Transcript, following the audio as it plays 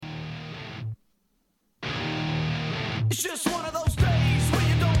It's just one of those days where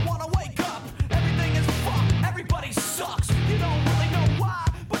you don't want to wake up. Everything is fucked, everybody sucks. You don't really know why,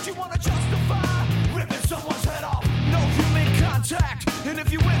 but you want to justify ripping someone's head off. No human contact, and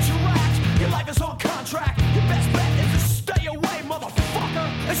if you interact, your life is on contract. Your best bet is to stay away,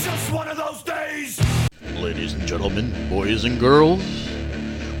 motherfucker. It's just one of those days. Ladies and gentlemen, boys and girls,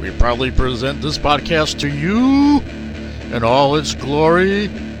 we proudly present this podcast to you in all its glory.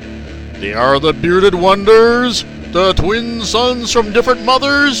 They are the bearded wonders, the twin sons from different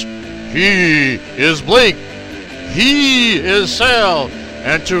mothers. He is Blake, he is Sal,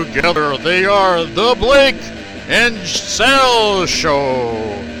 and together they are the Blake and Sal Show.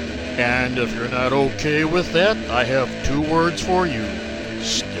 And if you're not okay with that, I have two words for you.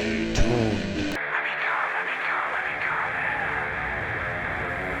 Stay tuned.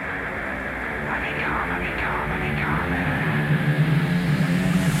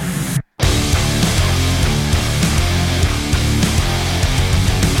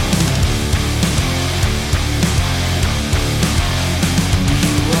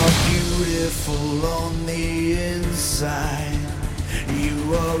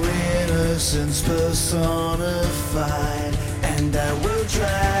 You are innocence personified, and I will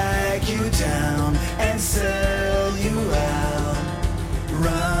drag you down and sell you out.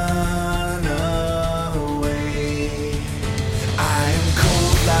 Run away. I am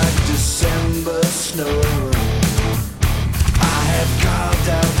cold like December snow. I have carved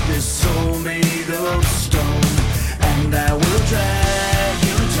out this soul made of stone, and I will drag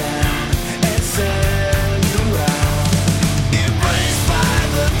you down and sell.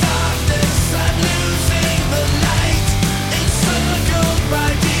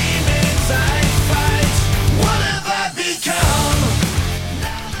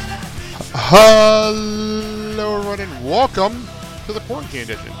 Hello everyone and welcome to the Quarantine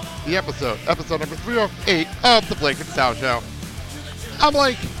Edition, the episode number 308 of the Blake and Sal Show. I'm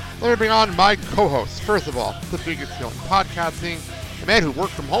Blake. Let me bring on my co-host. First of all, the biggest deal in podcasting, the man who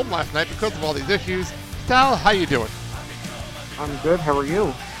worked from home last night because of all these issues. Sal, how you doing? I'm good. How are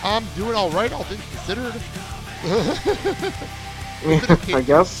you? I'm doing all right, all things considered. I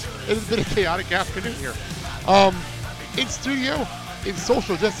guess. It has been a chaotic afternoon here. In studio, in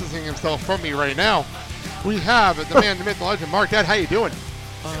social distancing himself from me right now, we have the man, the myth, the legend, Mark. Dad, how you doing?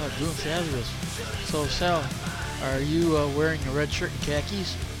 Doing fabulous. So, Sal, are you wearing a red shirt and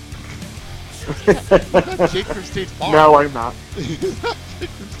khakis? Jake from State Farm. No, I'm not. Jake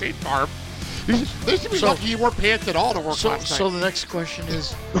from State Farm. They should be lucky you wore pants at all to work last night. So the next question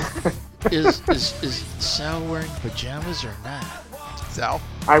is, is Sal wearing pajamas or not? Sal?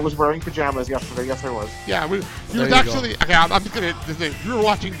 I was wearing pajamas yesterday. Yes, I was. Yeah, he There was you actually... Okay, I'm just going to say, you were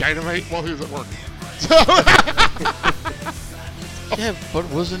watching Dynamite while he was at work. So, Yeah, but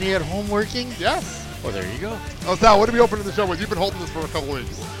wasn't he at home working? yes. Oh, there you go. Oh, Sal, what are we opening the show with? You've been holding this for a couple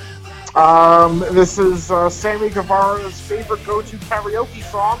weeks. This is Sammy Guevara's favorite go-to karaoke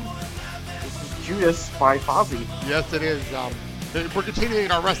song. This is Judas by Fozzy. Yes, it is. We're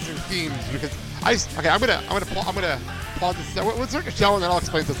continuing our wrestling themes because I'm gonna pause this. We'll start the show and then I'll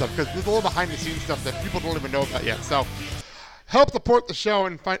explain some stuff because there's a little behind-the-scenes stuff that people don't even know about yet. So, help support the show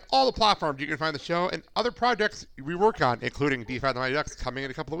and find all the platforms you can find the show and other projects we work on, including D5 Mighty Ducks coming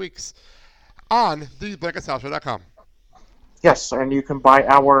in a couple of weeks on theblackandsalshow.com. Yes, and you can buy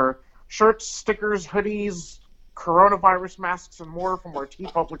our shirts, stickers, hoodies, coronavirus masks, and more from our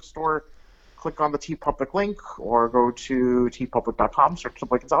TeePublic store. Click on the TeePublic link or go to tpublic.com, search the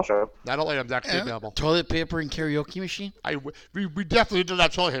Blake and Sal Show. That item's actually available. Toilet paper and karaoke machine? We definitely did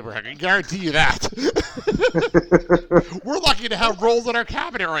that toilet paper. I can guarantee you that. We're lucky to have rolls in our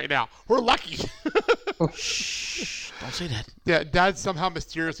cabinet right now. We're lucky. Shh, don't say that. Yeah, Dad somehow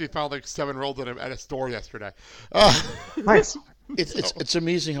mysteriously found like 7 rolls at a store yesterday. Nice. It's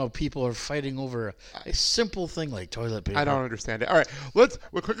amazing how people are fighting over a simple thing like toilet paper. I don't understand it. All right, we'll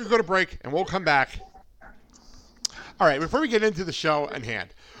quickly go to break and we'll come back. All right, before we get into the show in hand,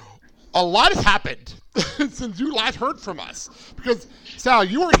 a lot has happened since you last heard from us. Because, Sal,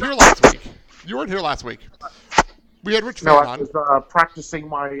 you weren't here last week. We had Rich Fan on. I was practicing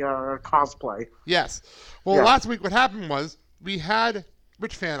my cosplay. Yes. Well, Yeah. Last week what happened was we had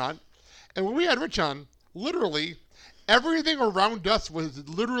Rich Fan on, and when we had Rich on, literally everything around us was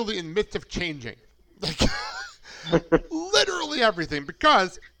literally in the midst of changing. Like, literally everything,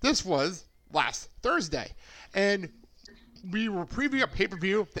 because this was last Thursday. And we were previewing a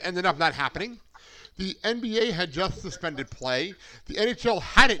pay-per-view that ended up not happening. The NBA had just suspended play. The NHL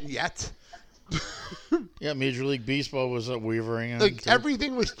hadn't yet. Yeah, Major League Baseball was wavering. Like,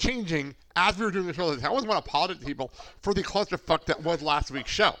 everything was changing as we were doing the show. I always want to apologize to people for the clusterfuck that was last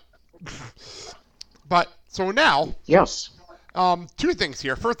week's show. But So now, Yes. two things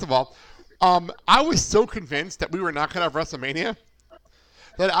here. First of all, I was so convinced that we were not going to have WrestleMania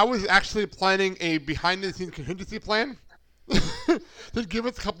that I was actually planning a behind-the-scenes contingency plan to give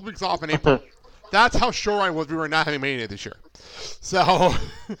us a couple weeks off in April. That's how sure I was we were not having Mania this year. So,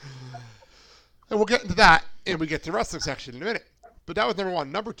 and we'll get into that, and we get to the wrestling section in a minute. But that was number one.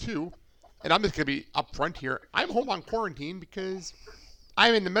 Number two, and I'm just going to be upfront here, I'm home on quarantine because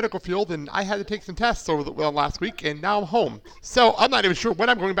I'm in the medical field, and I had to take some tests over the last week, and now I'm home. So I'm not even sure when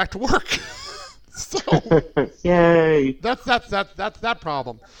I'm going back to work. So Yay! that's that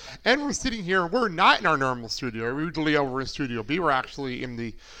problem. And we're sitting here. We're not in our normal studio. We're usually over in Studio B. We're actually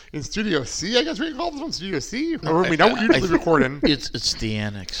in Studio C. I guess we can call this one Studio C. Or we don't usually record in. It's the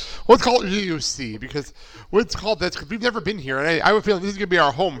annex. Let's call it Studio C because what's called this because we've never been here, and I would feel this is gonna be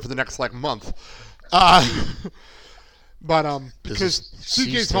our home for the next month. But because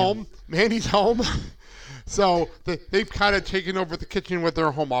CJ's home, Mandy's home. So they've kind of taken over the kitchen with their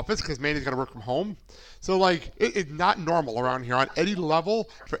home office because Mandy's got to work from home. So, it's not normal around here on any level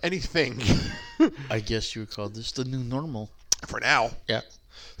for anything. I guess you would call this the new normal. For now. Yeah.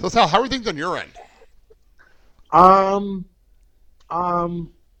 So, Sal, how are things on your end?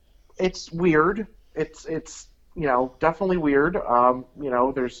 It's weird. It's definitely weird.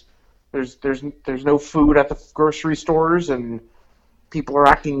 There's no food at the grocery stores, and people are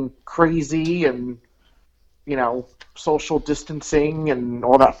acting crazy, and social distancing and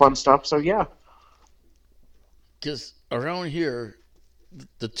all that fun stuff. So yeah. Because around here,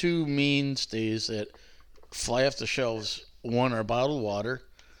 the two mainstays that fly off the shelves, one are bottled water.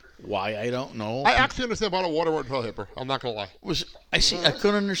 Why, I don't know. I actually understand bottled water won't toilet paper. I'm not gonna lie. I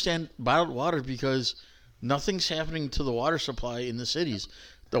couldn't understand bottled water because nothing's happening to the water supply in the cities.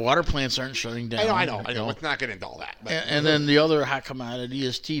 The water plants aren't shutting down. I know. Let's not get into all that. But, and then the other hot commodity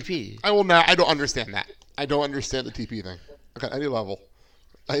is TP. I don't understand that. I don't understand the TP thing. Okay, any level.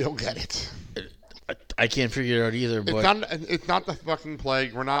 I don't get it. I can't figure it out either. It's not the fucking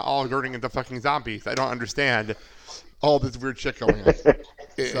plague. We're not all turning into fucking zombies. I don't understand all this weird shit going on.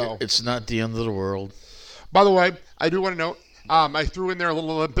 So it's not the end of the world. By the way, I do want to note, I threw in there a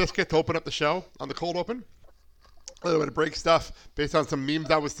little biscuit to open up the show on the cold open. A little bit of break stuff based on some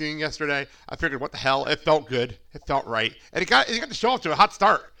memes I was seeing yesterday. I figured, what the hell? It felt good. It felt right. And it got the show off to a hot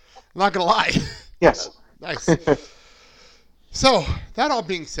start. I'm not going to lie. Yes. Nice. So, that all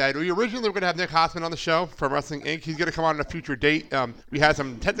being said, we originally were going to have Nick Hossman on the show from Wrestling Inc. He's going to come on a future date. We had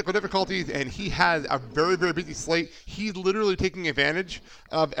some technical difficulties, and he has a very, very busy slate. He's literally taking advantage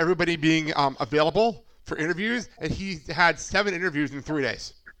of everybody being available for interviews, and he had 7 interviews in 3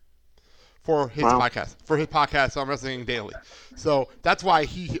 days. For his podcast on Wrestling Daily. So that's why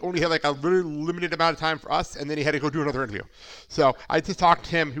he only had a really limited amount of time for us, and then he had to go do another interview. So I just talked to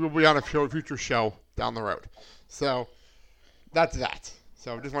him. He will be on a future show down the road. So that's that.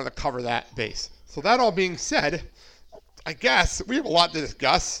 So I just wanted to cover that base. So that all being said, I guess we have a lot to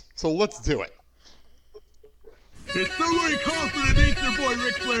discuss, so let's do it. It's totally call for the Easter boy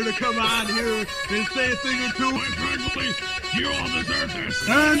Ric Flair to come on here and say a thing or two. Personally, you all deserve this.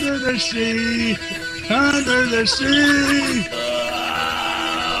 Under the sea, under the sea.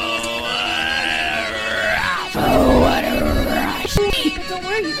 Oh, what a rush. But don't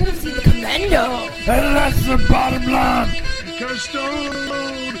worry, you could have seen the commando. And that's the bottom line. Because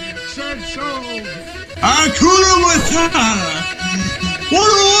Stone said so. Hakuna Matata. What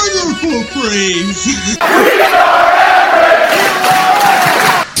a wonderful phrase!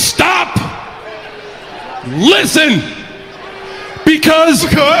 Stop! Listen! Because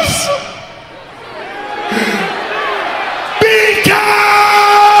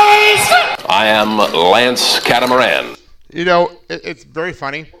I am Lance Catamaran. It's very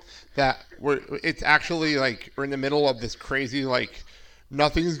funny that it's actually we're in the middle of this crazy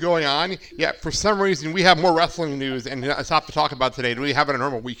nothing's going on, yet for some reason we have more wrestling news and stuff to talk about today than we have in a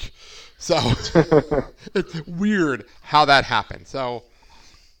normal week. So it's weird how that happened. So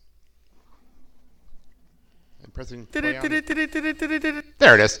I'm pressing play on it.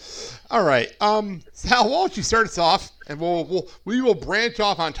 There it is. All right. Sal, why don't you start us off, and we will branch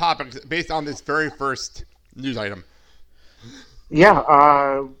off on topics based on this very first news item.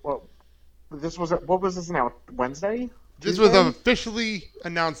 Yeah. What was this now? Wednesday? This was officially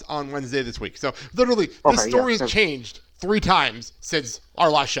announced on Wednesday this week. So, literally, this story has changed 3 times since our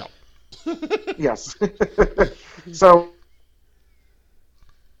last show. Yes. So,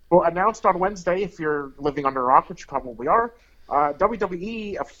 announced on Wednesday, if you're living under a rock, which you probably are,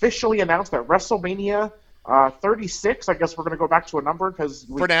 WWE officially announced that WrestleMania 36, I guess we're going to go back to a number because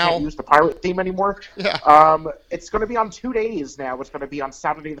we can't use the pirate theme anymore. Yeah. It's going to be on 2 days now. It's going to be on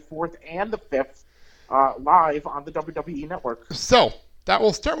Saturday the 4th and the 5th. live on the WWE Network. So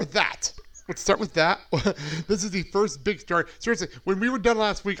we'll start with that. Let's start with that. This is the first big story. Seriously, when we were done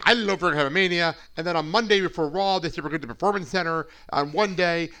last week, I didn't know if we were going to have a Mania. And then on Monday before Raw, they said we're going to the Performance Center on one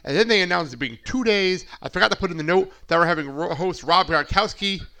day. And then they announced it being 2 days. I forgot to put in the note that we're having host Rob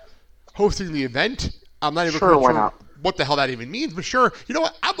Gronkowski hosting the event. I'm not even Sure, why sure not? what the hell that even means. But sure, you know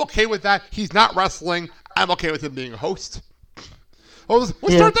what? I'm okay with that. He's not wrestling. I'm okay with him being a host. Well,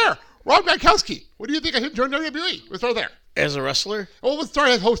 let's start there. Rob Gronkowski. What do you think of him joining WWE? Let's start there. As a wrestler? Well, let's start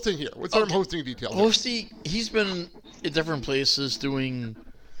his hosting here. Let's start him hosting details. He's been in different places doing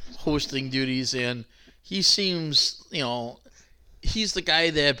hosting duties, and he seems, he's the guy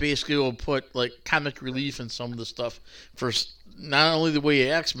that basically will put, like, comic relief in some of the stuff for not only the way he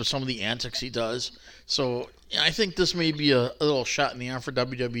acts, but some of the antics he does. So I think this may be a little shot in the arm for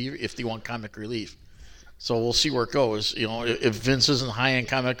WWE if they want comic relief. So we'll see where it goes. If Vince isn't high in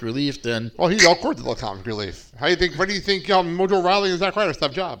comic relief, then he's all court to the comic relief. What do you think Mojo Riley and Zack Ryder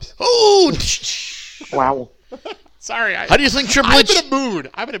have jobs? Oh, wow. Sorry. How do you think Triple H?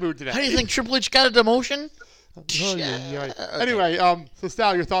 I'm in a mood today. How do you think Triple H got a demotion? Anyway, so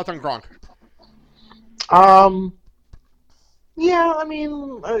Sal, your thoughts on Gronk? Yeah, I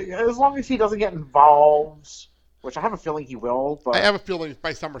mean, as long as he doesn't get involved, which I have a feeling he will. But I have a feeling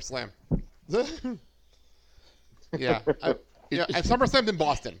by SummerSlam. Yeah, and SummerSlam's in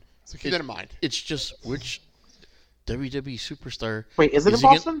Boston, so keep that in mind. It's just which WWE superstar. Wait, is it in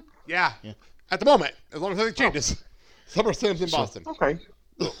Boston? Yeah, at the moment, as long as nothing changes. SummerSlam's in Boston. Okay.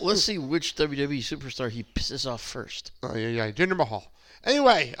 Let's see which WWE superstar he pisses off first. Oh, yeah, Jinder Mahal.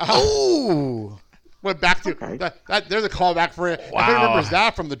 Anyway. Went back to that. There's a callback for it. Wow. Everybody remembers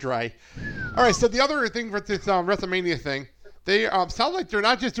that from the Dre. All right, so the other thing with this WrestleMania thing, they sound like they're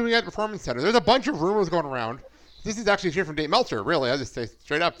not just doing it at the Performance Center. There's a bunch of rumors going around. This is actually straight from Dave Meltzer, really. I'll just say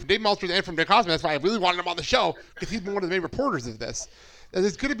straight up. From Dave Meltzer and from Dick Cosman. That's why I really wanted him on the show, because he's been one of the main reporters of this. And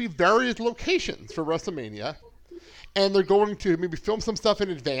there's going to be various locations for WrestleMania. And they're going to maybe film some stuff in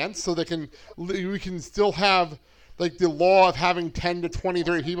advance so we can still have like the law of having 10 to 20,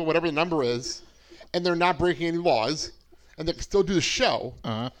 30 people, whatever the number is, and they're not breaking any laws, and they can still do the show.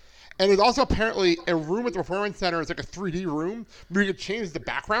 Uh-huh. And there's also apparently a room at the Performance Center. It's like a 3D room where you can change the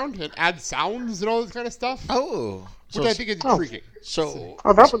background and add sounds and all this kind of stuff. Oh. Which I think is intriguing.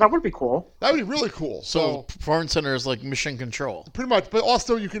 That would be cool. That would be really cool. So Performance Center is like mission control. Pretty much. But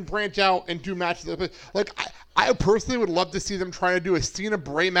also you can branch out and do matches. Like, I personally would love to see them try to do a Cena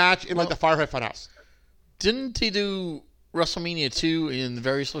Bray match in like the Firefly Funhouse. Didn't they do WrestleMania 2 in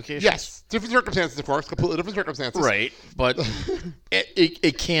various locations? Yes. Different circumstances, of course. Completely different circumstances. Right. But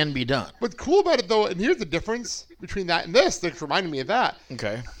it can be done. What's cool about it, though, and here's the difference between that and this, that's reminding me of that.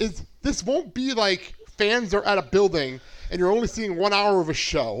 Okay. Is this won't be like fans are at a building and you're only seeing 1 hour of a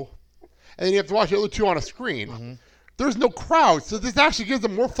show and then you have to watch the other two on a screen. Mm-hmm. There's no crowd, so this actually gives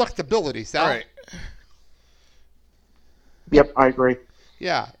them more flexibility, Sal. Right. Yep, I agree.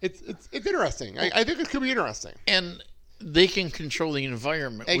 Yeah, it's interesting. I think it could be interesting. And they can control the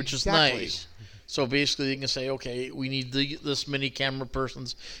environment, which is nice. So basically, they can say, okay, we need this many camera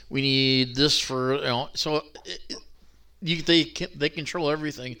persons. We need this for, so they control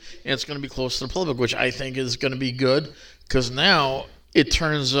everything, and it's going to be close to the public, which I think is going to be good, because now it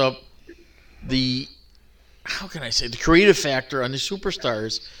turns up the creative factor on the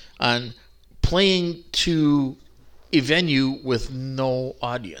superstars on playing to a venue with no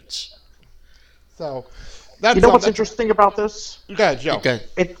audience. So, what's interesting about this? Go ahead, Joe. Okay.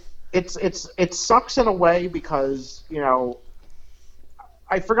 It sucks in a way because,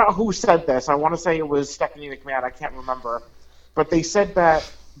 I forgot who said this. I want to say it was Stephanie McMahon. I can't remember. But they said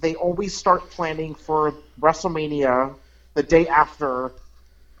that they always start planning for WrestleMania the day after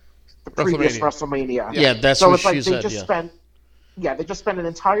the previous WrestleMania. Yeah, that's so what it's like she they said, they just spent an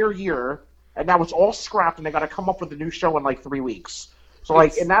entire year, and now it's all scrapped, and they got to come up with a new show in like 3 weeks. So,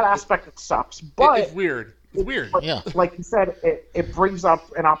 in that aspect, it sucks. But it's weird. It's weird. But, yeah. Like you said, it brings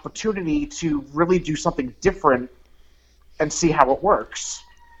up an opportunity to really do something different and see how it works.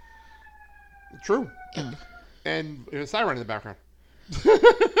 True. Yeah. And there's a siren in the background.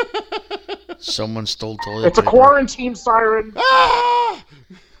 Someone stole toilet paper. It's a quarantine siren. Ah!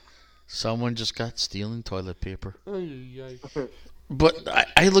 Someone just got stealing toilet paper. But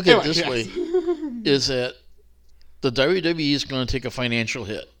I look at it this way, is that the WWE is going to take a financial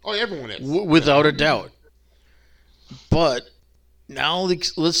hit. Oh, everyone is. Without a doubt. But now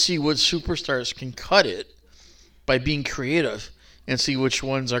let's see what superstars can cut it by being creative and see which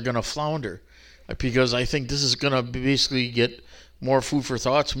ones are going to flounder. Because I think this is going to basically get more food for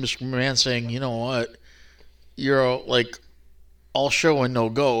thought to Mr. McMahon saying, you know what, you're like all show and no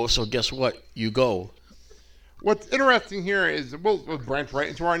go, so guess what? You go. what's interesting here is we'll branch right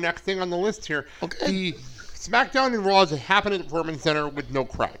into our next thing on the list here. Okay. The Smackdown and Raw that happened at the Performance Center with no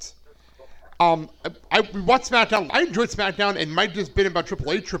crowds. We watched SmackDown. I enjoyed SmackDown, and might just been about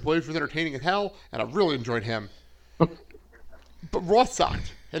Triple H. Triple H was entertaining as hell, and I really enjoyed him. But Raw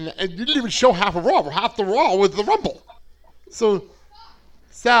sucked, and you didn't even show half of Raw. Half the Raw was the Rumble. So,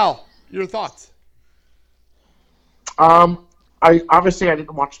 Sal, your thoughts? I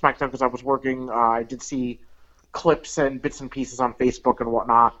didn't watch SmackDown because I was working. I did see clips and bits and pieces on Facebook and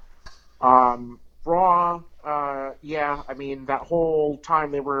whatnot. Raw, I mean, that whole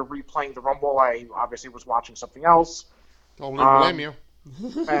time they were replaying the Rumble, I obviously was watching something else. Don't blame you.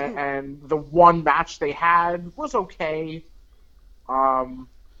 and the one match they had was okay.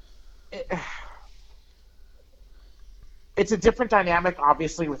 It's a different dynamic,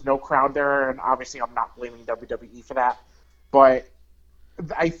 obviously, with no crowd there, and obviously I'm not blaming WWE for that. But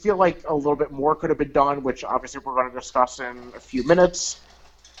I feel like a little bit more could have been done, which obviously we're going to discuss in a few minutes.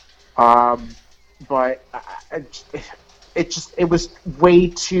 But it was way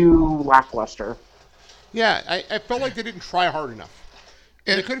too lackluster. Yeah, I felt like they didn't try hard enough.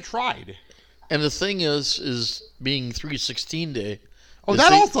 And they could have tried. And the thing is being 316 day. Oh,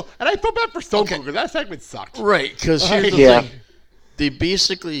 that also, and I felt bad for Stone Cold because that segment sucked. Right, because here's the thing. They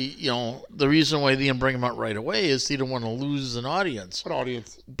basically, the reason why they didn't bring him out right away is they didn't want to lose an audience. What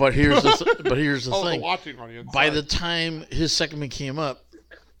audience? But here's the thing. The watching audience. By the time his segment came up,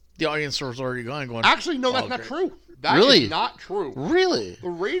 the audience was already going. Actually, no, that's not true. That really? Is not true. Really? The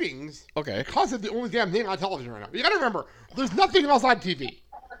ratings, okay, because of the only damn thing on television right now. You got to remember, there's nothing else on TV.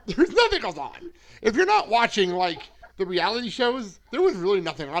 There's nothing else on. If you're not watching like the reality shows, there was really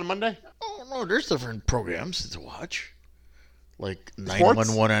nothing on Monday. Oh no, there's different programs to watch, like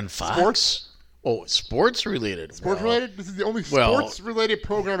 911 on Fox. Sports? Oh, sports related. Sports related. This is the only sports related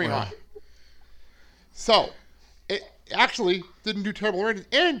programming on. So, it actually didn't do terrible ratings,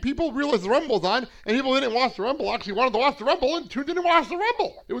 and people realized the Rumble's on, and people didn't watch the Rumble. Actually, wanted to watch the Rumble, and tuned in to watch the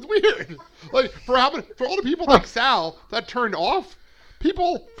Rumble. It was weird. Like for all the people like Sal that turned off.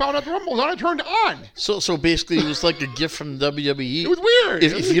 People found out the Rumble was on and turned on. So basically, it was like a gift from WWE. It was weird.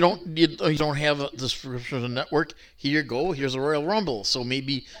 If you don't have the subscription to the network, here you go. Here's a Royal Rumble. So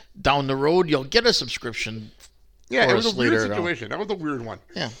maybe down the road you'll get a subscription. Yeah, it was a weird situation. That was a weird one.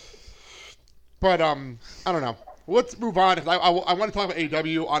 Yeah. But I don't know. Let's move on. I want to talk about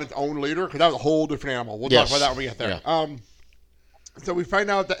AEW on its own later because that was a whole different animal. We'll talk about that when we get there. Yeah. So we find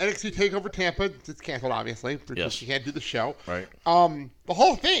out that NXT TakeOver Tampa, it's canceled, obviously, because you can't do the show. Right. The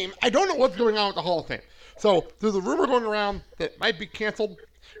Hall of Fame, I don't know what's going on with the Hall of Fame. So there's a rumor going around that it might be canceled.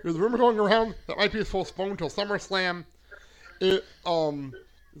 There's a rumor going around that might be postponed until SummerSlam. There's a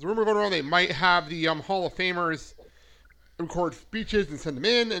rumor going around they might have the Hall of Famers record speeches and send them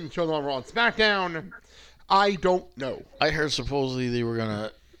in and show them on Raw and SmackDown. I don't know. I heard supposedly they were going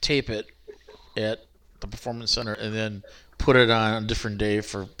to tape it at the Performance Center and then put it on a different day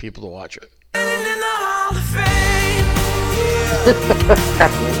for people to watch it. Can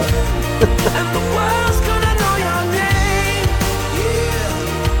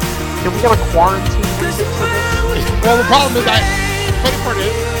we get a quarantine music for this? Well, the problem is funny part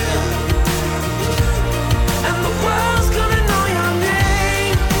is,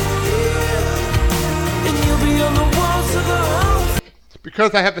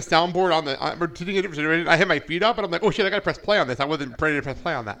 because I have the soundboard on we're sitting in a different situation, I have my feet up, and I'm like, oh shit, I gotta press play on this. I wasn't ready to press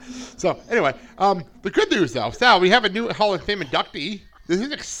play on that. So, anyway, the good news though, Sal, we have a new Hall of Fame inductee. This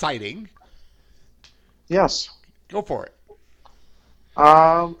is exciting. Yes. Go for it.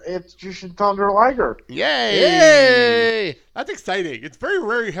 It's Jushin Thunder Liger. Yay! That's exciting. It's very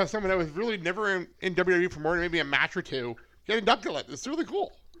rare you have someone that was really never in WWE for more than maybe a match or two get inducted like this. It's really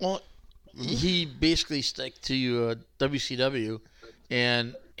cool. Well, he basically stuck to WCW.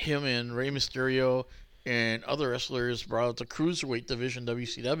 And him and Rey Mysterio and other wrestlers brought out the Cruiserweight division,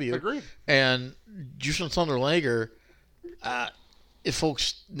 WCW. Agreed. And Jushin Thunder Liger, if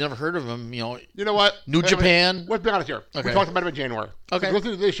folks never heard of him, you know what? New Japan. Let's be honest here. Okay. We talked about him in January. Okay. So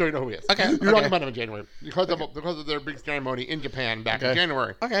listen to this show, you know who he is. Okay. You're talking about him in January because of their big ceremony in Japan back in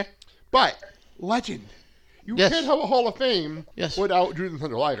January. Okay. But legend. You can't have a Hall of Fame without Jushin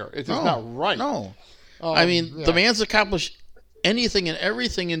Thunder Liger. It's just not right. No. I mean, the man's accomplished anything and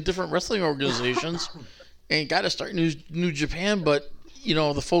everything in different wrestling organizations and got to start New Japan, but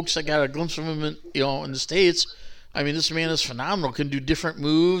the folks that got a glimpse of him in the States, I mean, this man is phenomenal, can do different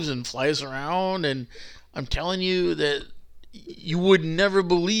moves and flies around, and I'm telling you that you would never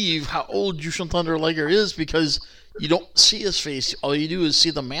believe how old Jushin Thunder Liger is because you don't see his face. All you do is see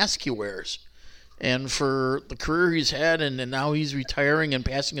the mask he wears. And for the career he's had and now he's retiring and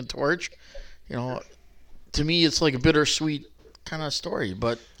passing a torch, to me, it's like a bittersweet kind of story.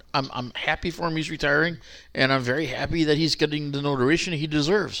 But I'm happy for him. He's retiring, and I'm very happy that he's getting the notoriety he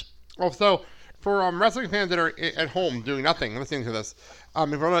deserves. Well, so for wrestling fans that are at home doing nothing, listening to this, if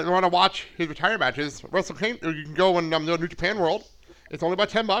you want to watch his retirement matches, Wrestle Kingdom, you can go and New Japan World. It's only about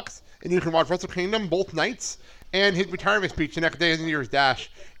 $10, and you can watch Wrestle Kingdom both nights and his retirement speech the next day in New Year's Dash.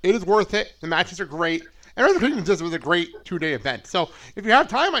 It is worth it. The matches are great. And Wrestle Kingdom just was a great 2-day event. So if you have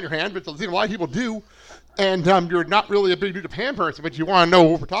time on your hands, which I think a lot of people do, and you're not really a big New Japan person, but you want to know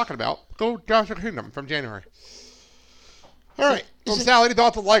what we're talking about, go to Wrestle Kingdom from January. All right. So, Sal, any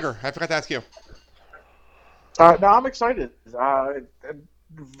thoughts on Liger? I forgot to ask you. No, I'm excited.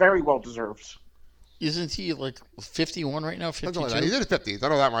 Very well deserved. Isn't he like 51 right now? 52? He's in his 50s. I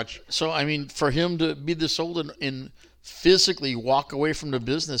know that much. So, I mean, for him to be this old and physically walk away from the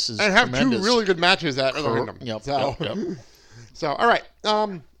business is and have tremendous. 2 really good matches at Wrestle Kingdom. Yep, So, yep. So, all right.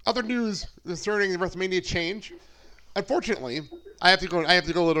 Other news concerning the WrestleMania change. Unfortunately, I have to go to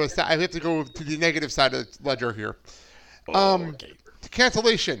the negative side of the ledger here. Okay.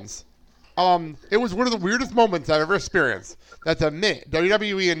 Cancellations. It was one of the weirdest moments I've ever experienced. That the minute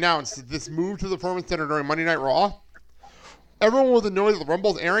WWE announced this move to the Performance Center during Monday Night Raw, everyone was annoyed that the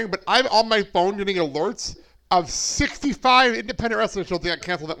Rumble's airing, but I'm on my phone getting alerts of 65 independent wrestling shows that got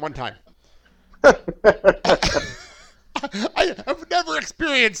canceled at one time. I have never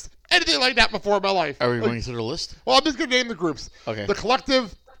experienced anything like that before in my life. Are we going through the list? Well, I'm just going to name the groups. Okay. The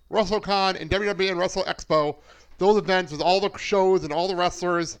Collective, WrestleCon, and WWE and Wrestle Expo. Those events with all the shows and all the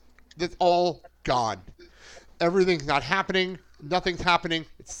wrestlers, that's all gone. Everything's not happening. Nothing's happening.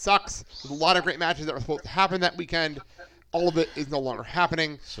 It sucks. There's a lot of great matches that were supposed to happen that weekend. All of it is no longer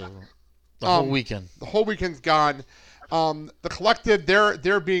happening. So the whole weekend. The whole weekend's gone. The Collective,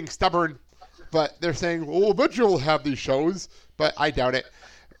 they're being stubborn, but they're saying, well, eventually we'll have these shows, but I doubt it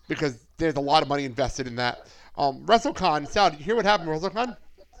because there's a lot of money invested in that. WrestleCon, Sal, did you hear what happened with WrestleCon?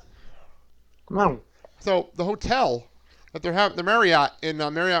 No. So the hotel that they're having, the Marriott in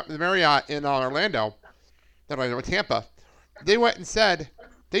Orlando, Tampa, they went and said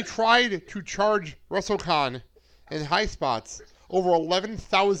they tried to charge WrestleCon in high spots over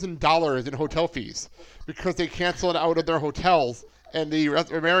 $11,000 in hotel fees because they canceled out of their hotels and the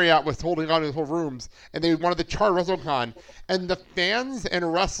Marriott was holding on to the whole rooms and they wanted to charge WrestleCon, and the fans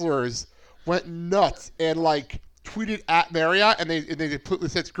and wrestlers went nuts and like tweeted at Marriott and they completely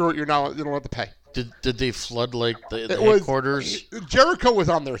said, screw it, you don't have to pay. Did they flood like the headquarters? Jericho was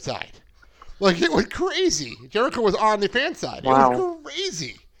on their side. Like, it was crazy. Jericho was on the fan side. Wow. It was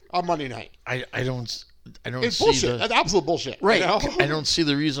crazy on Monday night. I don't It's see bullshit. That's absolute bullshit. Right. You know? I don't see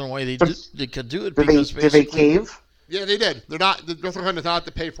the reason why they could do it Did because they basically cave? Yeah, they did. They're not. The WrestleCon does not have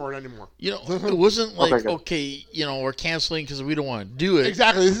to pay for it anymore. You know, it wasn't like Okay, good. okay, we're canceling because we don't want to do it.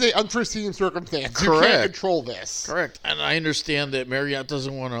 Exactly. This is an unforeseen circumstance. You Correct. can't control this. Correct. And I understand that Marriott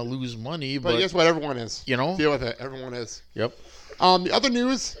doesn't want to lose money, But but guess what? Everyone is. You know? Deal with it. Everyone is. Yep. The other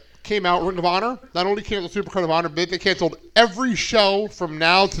news came out. Ring of Honor not only canceled Supercard of Honor, but they canceled every show from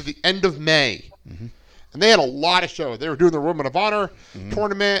now to the end of May. Mm-hmm. And they had a lot of shows. They were doing the Women of Honor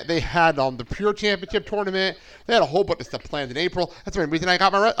tournament. They had the Pure Championship tournament. They had a whole bunch of stuff planned in April. That's the reason I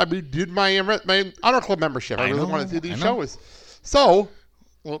got my Honor Club membership. I really wanted to see these shows. So,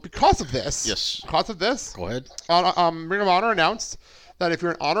 because of this, Go ahead. Ring of Honor announced that if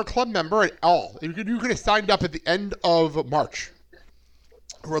you're an Honor Club member at all, you could have signed up at the end of March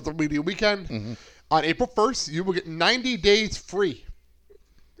for the media weekend. On April 1st, you will get 90 days free.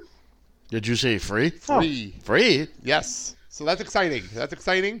 Did you say free? Free. Free? Yes. So that's exciting.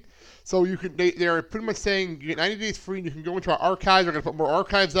 So you can. They're pretty much saying you get 90 days free, and you can go into our archives. We're going to put more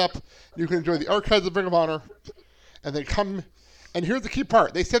archives up. You can enjoy the archives of Ring of Honor, and then come. And here's the key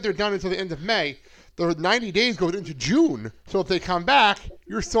part: they said they're done until the end of May. The 90 days goes into June. So if they come back,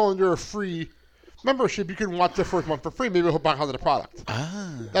 you're still under a free membership. You can watch the first month for free. Maybe we'll buy the product.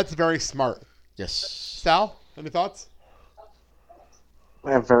 That's very smart. Yes. Sal, any thoughts?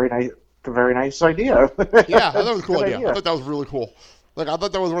 Very nice idea. Yeah, I thought it was a cool Good idea. I thought that was really cool. Like, I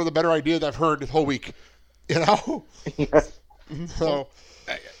thought that was one of the better ideas I've heard this whole week. You know? Yeah. So,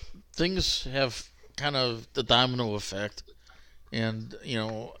 Things have kind of the domino effect. And,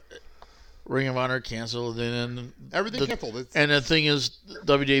 Ring of Honor canceled. And then everything canceled. And the thing is,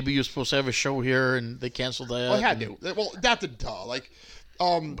 WWE was supposed to have a show here, and they canceled that. Well, they had to. Well, that's a duh. Like,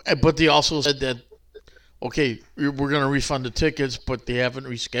 But they also said that, okay, we're going to refund the tickets, but they haven't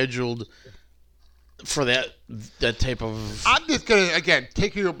rescheduled for that type of... I'm just going to, again,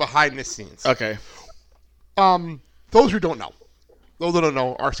 take you behind the scenes. Okay. Those who don't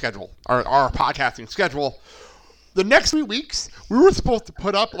know our schedule, our podcasting schedule, the next 3 weeks, we were supposed to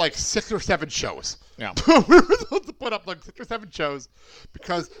put up like 6 or 7 shows. Yeah. We were supposed to put up like 6 or 7 shows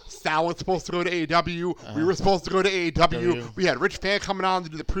because Sal was supposed to go to AEW. We were supposed to go to AEW. We had Rich Fan coming on to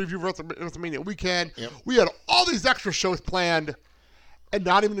do the preview of WrestleMania weekend. Yep. We had all these extra shows planned, and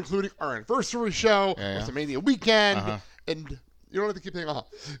not even including our anniversary show, WrestleMania weekend, and you don't have to keep saying,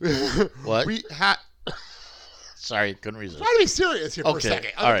 What? We had... Sorry, couldn't resist. Try to be serious here for a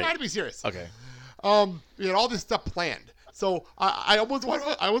second. All right. Try to be serious. Okay. We had all this stuff planned. So I almost want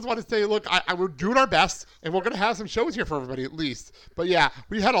to say, look, we're doing our best, and we're going to have some shows here for everybody at least. But yeah,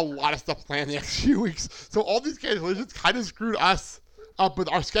 we had a lot of stuff planned the next few weeks. So all these cancellations kind of screwed us up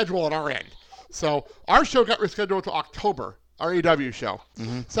with our schedule on our end. So our show got rescheduled to October, our AEW show.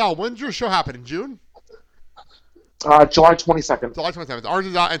 Sal, when's your show happen? In June? July 22nd. July 27th. Ours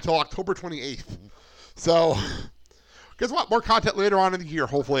is out until October 28th. So... guess what? More content later on in the year,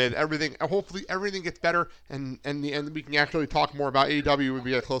 hopefully, and everything gets better, and we can actually talk more about AEW when we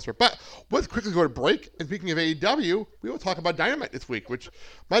get closer. But let's quickly go to break. And speaking of AEW, we will talk about Dynamite this week, which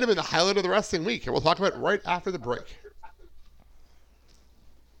might have been the highlight of the wrestling week, and we'll talk about it right after the break.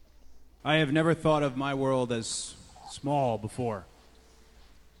 I have never thought of my world as small before,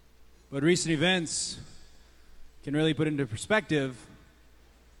 but recent events can really put into perspective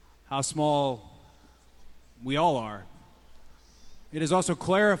how small we all are. It has also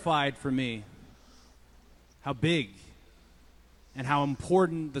clarified for me how big and how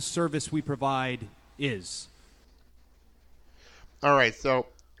important the service we provide is. All right, so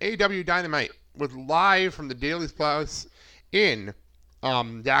AEW Dynamite was live from the Daily's Place in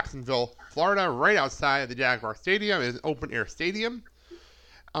Jacksonville, Florida, right outside of the Jaguar Stadium. It is an open-air stadium.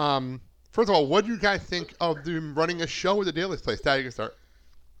 First of all, what do you guys think of them running a show at the Daily's Place? How do you can start?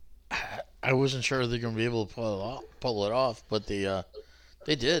 I wasn't sure they're going to be able to pull it off, but they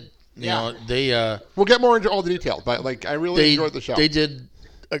did. You know, we'll get more into all the details, but I really enjoyed the show. They did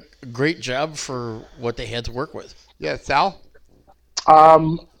a great job for what they had to work with. Yeah, Sal?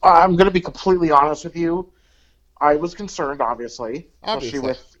 I'm going to be completely honest with you. I was concerned, especially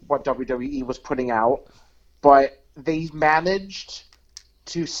with what WWE was putting out, but they managed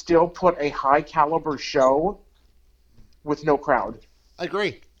to still put a high caliber show with no crowd. I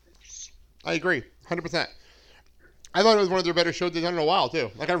agree, 100%. I thought it was one of their better shows they've done in a while,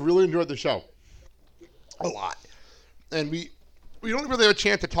 too. I really enjoyed the show. A lot. And we don't really have a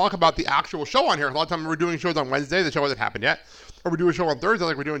chance to talk about the actual show on here. A lot of times we're doing shows on Wednesday. The show hasn't happened yet. Or we do a show on Thursday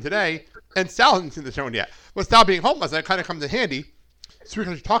like we're doing today. And Sal hasn't seen the show yet. But Sal being homeless, that kind of comes in handy. So we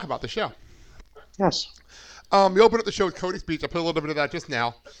can talk about the show. Yes. We opened up the show with Cody's speech. I put a little bit of that just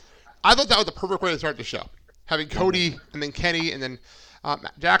now. I thought that was the perfect way to start the show. Having Cody and then Kenny and then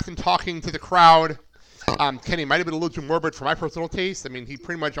Jackson talking to the crowd. Kenny might have been a little too morbid for my personal taste. I mean, he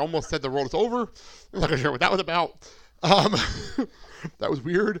pretty much almost said the world is over. I'm not sure what that was about. That was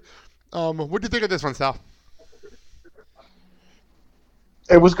weird. What did you think of this one, Sal?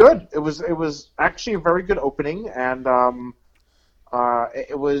 It was good. It was actually a very good opening, and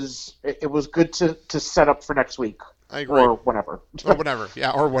it was good to set up for next week. I agree. Or whenever. Or whatever.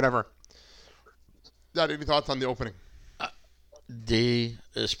 Yeah, or whatever. Got any thoughts on the opening? They,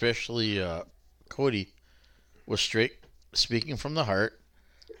 especially Cody, was straight speaking from the heart.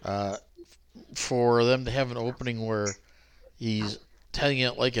 For them to have an opening where he's telling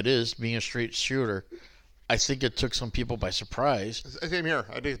it like it is, being a straight shooter, I think it took some people by surprise. Same here.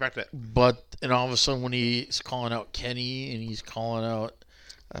 I didn't expect it. But, and all of a sudden when he's calling out Kenny and he's calling out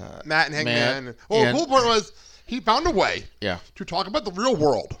Matt and Hangman. Well, the cool part was he found a way to talk about the real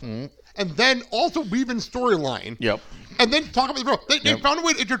world. Mm-hmm. And then also weave in storyline. Yep. And then talk about the real world. They found a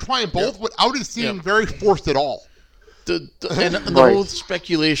way to intertwine both without it seeming very forced at all. And the whole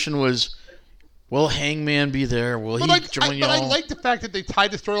speculation was, will Hangman be there? Will he join y'all? But I like the fact that they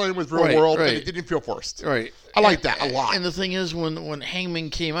tied the storyline with real world and it didn't feel forced. Right. I like that a lot. And the thing is, when Hangman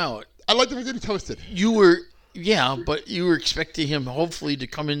came out, I like the fact that he toasted. You were expecting him hopefully to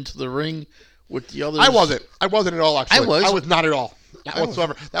come into the ring with the others. I wasn't at all, actually. I was not at all. Not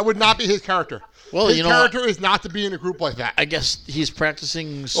whatsoever. That would not be his character. Well, his character is not to be in a group like that. I guess he's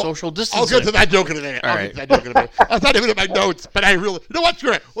practicing social distancing. I'll get to that joke in a minute. That's not even in my notes, but I really... You know what?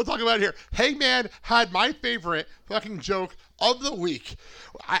 Screw it. We'll talk about it here. Hangman had my favorite fucking joke of the week.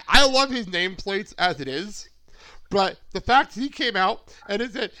 I love his nameplates as it is, but the fact that he came out and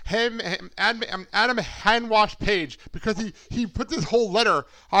it said Adam Handwash Page, because he put this whole letter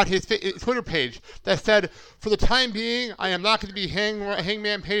on his Twitter page that said, for the time being, I am not going to be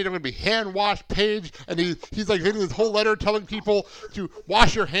Hangman Page, I'm going to be Handwash Page, and he's like getting this whole letter telling people to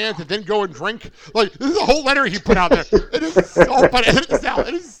wash your hands and then go and drink. Like, this is a whole letter he put out there. It is so funny.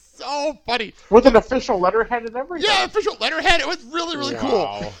 It is so funny. With an official letterhead and everything. Yeah, official letterhead. It was really, really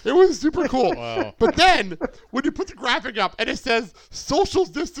Wow. cool. It was super cool. Wow. But then, when you put the graphic up and it says social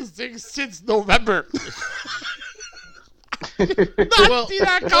distancing since November. Not see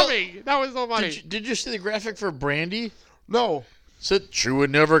that coming. That was so funny. Did you see the graphic for Brandy? No. Said she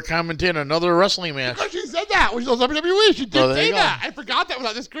would never commentate another wrestling match. Because she said that when she was WWE. She did Oh, there say you go. that. I forgot that was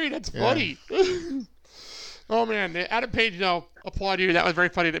on the screen. That's Yeah. funny. Oh, man. Adam Page, no. Applaud you. That was very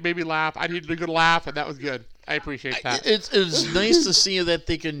funny. That made me laugh. I needed a good laugh, and that was good. I appreciate that. It's nice to see that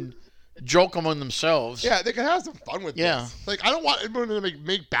they can joke among themselves. Yeah, they can have some fun with Yeah. this. Like, I don't want everyone to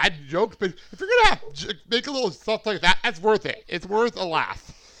make bad jokes, but if you're going to make a little stuff like that, that's worth it. It's worth a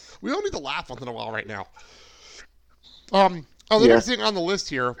laugh. We all need to laugh once in a while right now. The next thing on the list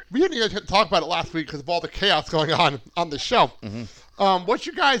here, we didn't even talk about it last week because of all the chaos going on the show. Mm-hmm. What's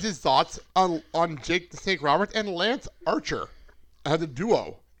your guys' thoughts on Jake the Snake Roberts and Lance Archer as a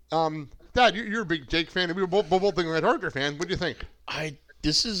duo? Dad, you're a big Jake fan, and we were both big Lance Archer fans. What do you think?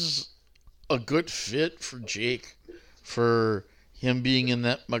 This is a good fit for Jake, for him being in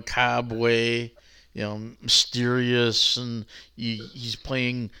that macabre way, mysterious, and he's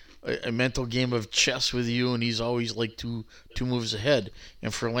playing a mental game of chess with you, and he's always like two moves ahead.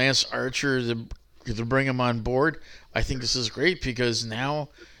 And for Lance Archer to bring him on board, I think this is great because now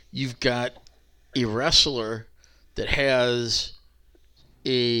you've got a wrestler that has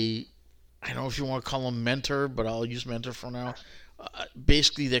I don't know if you want to call him mentor, but I'll use mentor for now.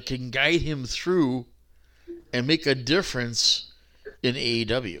 Basically, that can guide him through and make a difference in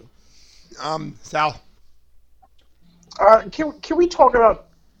AEW. Sal? Can we talk about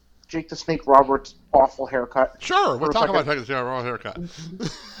Jake the Snake Roberts' awful haircut? Sure, we'll talk about Jake the Snake Roberts' haircut.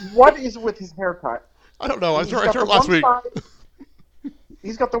 What is with his haircut? I don't know. I saw it last week.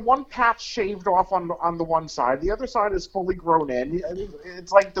 He's got the one patch shaved off on the one side. The other side is fully grown in.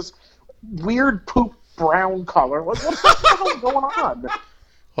 It's like this weird poop brown color. What the hell is going on?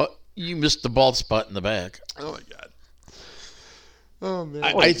 Well, you missed the bald spot in the back. Oh, my God. Oh, man.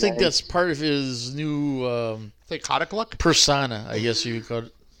 I think that's part of his new psychotic look? Persona, I guess you would call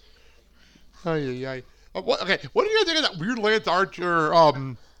it. Okay, what do you think of that weird Lance Archer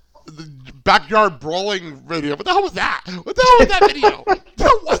the backyard brawling video? What the hell was that? What the hell was that video?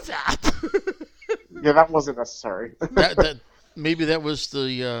 What was that? Yeah, that wasn't necessary. Maybe that was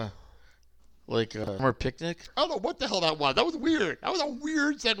the summer picnic. I don't know what the hell that was. That was weird. That was a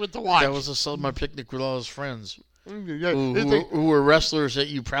weird segment to watch. That was a summer picnic with all his friends Yeah, who were wrestlers that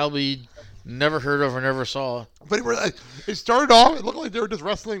you probably never heard of or never saw. But it started off, it looked like they were just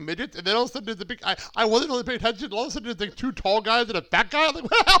wrestling midgets, and then all of a sudden there's a big, I wasn't really paying attention, all of a sudden there's like two tall guys and a fat guy. I'm like,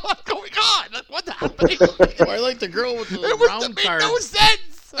 what the hell is going on? Like, what's happening? I like the girl with the round card. It made no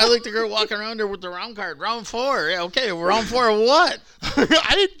sense. I like the girl walking around there with the round card. Round 4. Yeah, okay, round 4 of what?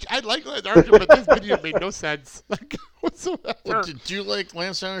 I like Lance Archer, but this video made no sense. Like, whatsoever. Well, did you like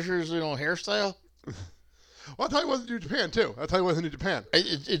Lance Archer's hairstyle? Well, I'll tell you what was in New Japan, too. I'll tell you what was in New Japan.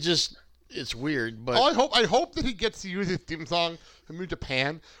 It's weird, but I hope that he gets to use his theme song from New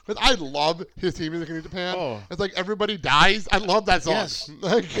Japan, because I love his theme music in New Japan. Oh. It's like Everybody Dies. I love that song. Yes.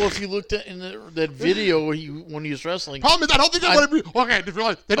 Like, well, if you looked at in that video when he was wrestling, problem is I don't think they want to be. Okay, I just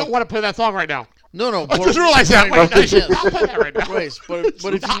realized they don't want to play that song right now. No. I just realized that. Wait, I should not play that right now. Right, but if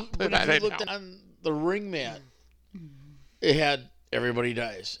you right looked now. on the ring mat, it had Everybody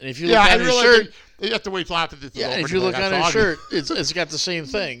Dies, and if you Yeah, look I on his realized shirt. you have to wait till after this is over. And if to you play look that on his song. shirt, it's got the same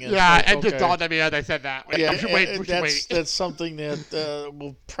thing. It's Yeah, like, it just okay. dawned on me as I said that. Yeah, we should wait. That's something that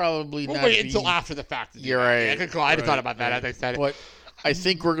will probably We'll not wait be. until after the fact. You're right. Yeah, I just thought about that as I said it. But I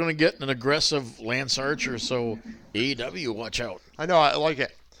think we're going to get an aggressive Lance Archer, so AEW, watch out. I know, I like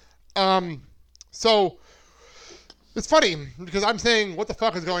it. So it's funny because I'm saying what the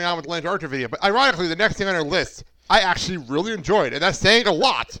fuck is going on with the Lance Archer video, but ironically, the next thing on our list I actually really enjoyed, and that's saying a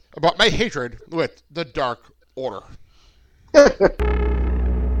lot about my hatred with the Dark Order. I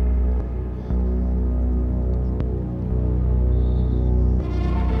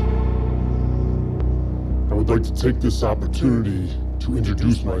would like to take this opportunity to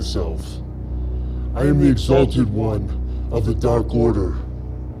introduce myself. I am the Exalted One of the Dark Order.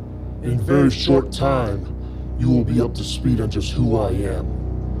 In a very short time, you will be up to speed on just who I am.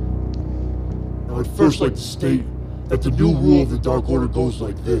 I would first like to state that the new rule of the Dark Order goes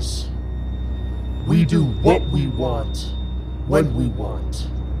like this. We do what we want, when we want.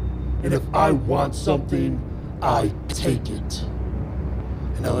 And if I want something, I take it.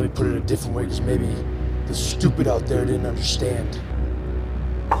 And now let me put it a different way, because maybe the stupid out there didn't understand.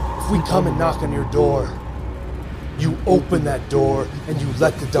 If we come and knock on your door, you open that door and you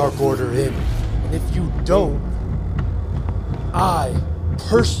let the Dark Order in. And if you don't, I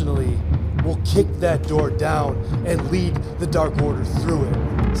personally will kick that door down and lead the Dark Order through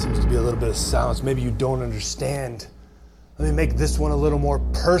it. Seems to be a little bit of silence. Maybe you don't understand. Let me make this one a little more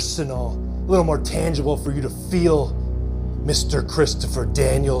personal, a little more tangible for you to feel. Mr. Christopher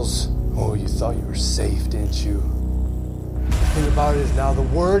Daniels. Oh, you thought you were safe, didn't you? The thing about it is now the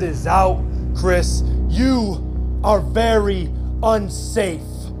word is out, Chris. You are very unsafe.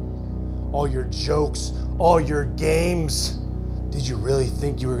 All your jokes, all your games. Did you really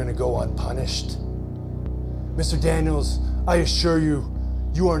think you were going to go unpunished? Mr. Daniels, I assure you,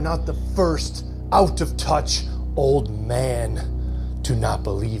 you are not the first out of touch old man to not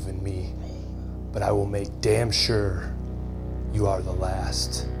believe in me. But I will make damn sure you are the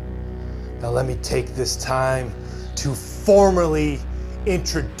last. Now let me take this time to formally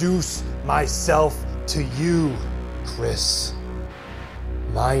introduce myself to you, Chris.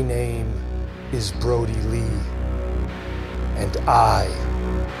 My name is Brody Lee, and I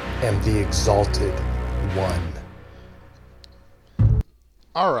am the Exalted One.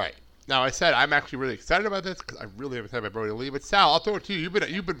 All right. Now, I said I'm actually really excited about this because I really am excited about Brody Lee. But Sal, I'll throw it to you.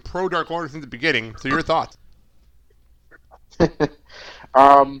 You've been pro Dark Order since the beginning. So your thoughts?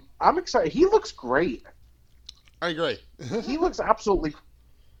 I'm excited. He looks great. I agree. He looks absolutely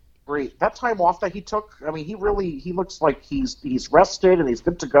great. That time off that he took, I mean, he looks like he's rested and he's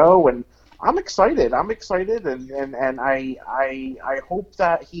good to go. And I'm excited. And I hope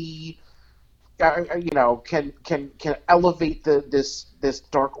that he, can elevate this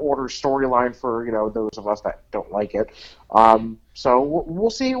Dark Order storyline for those of us that don't like it. So we'll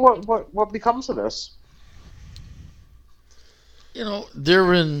see what becomes of this. There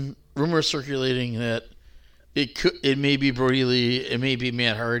have been rumors circulating that it may be Brody Lee, it may be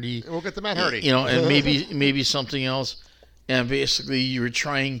Matt Hardy. We'll get to Matt Hardy. And maybe something else. And basically, you were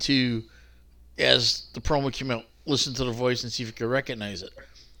trying to, as the promo came out, listen to the voice and see if you could recognize it.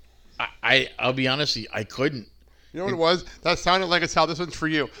 I'll be honest with you, I couldn't. You know what it was? That sounded like it's how this one's for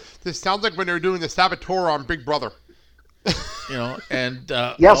you. This sounds like when they were doing the Saboteur on Big Brother. And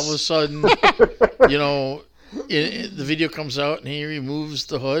yes. All of a sudden, the video comes out and he removes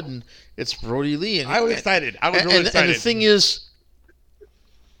the hood and it's Brody Lee. And I was excited. I was really excited. And the thing is,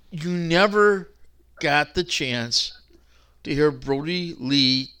 you never got the chance to hear Brody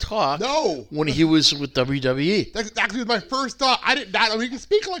Lee talk when he was with WWE. That's actually my first thought. I did not know he could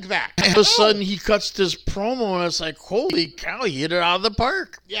speak like that. And all of a sudden, he cuts this promo, and it's like, holy cow, he hit it out of the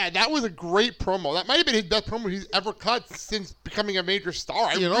park. Yeah, that was a great promo. That might have been his best promo he's ever cut since becoming a major star.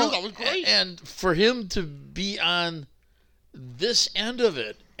 I really, that was great. And for him to be on this end of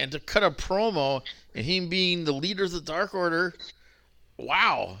it and to cut a promo, and him being the leader of the Dark Order,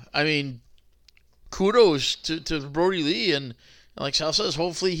 wow. I mean, kudos to Brody Lee, and like Sal says,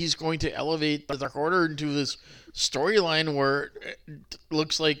 hopefully he's going to elevate the Dark Order into this storyline where it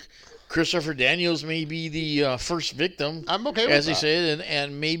looks like Christopher Daniels may be the first victim. I'm okay with that. As they say,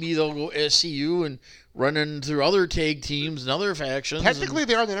 and maybe they'll go SCU and run into other tag teams and other factions. Technically,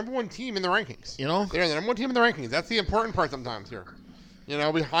 they are the number one team in the rankings. They're the number one team in the rankings. That's the important part sometimes here.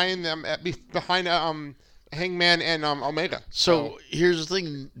 Behind them, behind Hangman and Omega. So here's the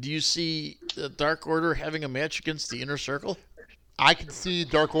thing: do you see the Dark Order having a match against the Inner Circle? I can see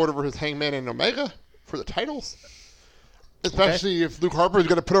Dark Order versus Hangman and Omega for the titles, especially if Luke Harper is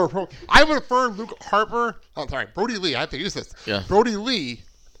going to put over. I would prefer Brody Lee. I have to use this. Yeah. Brody Lee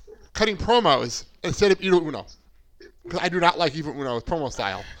cutting promos instead of Evil Uno, because I do not like Evil Uno's promo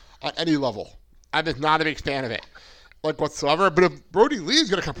style on any level. I'm just not a big fan of it. Whatsoever, but if Brody Lee is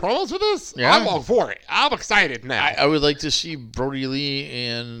going to cut promos for this, I'm all for it. I'm excited now. I would like to see Brody Lee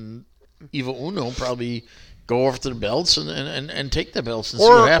and Evil Uno probably go over to the belts and take the belts and see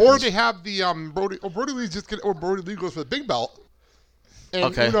what happens. Or they have the Brody Lee's just Brody Lee goes for the big belt,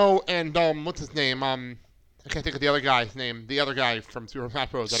 and Uno and what's his name? I can't think of the other guy's name. The other guy from Super Smash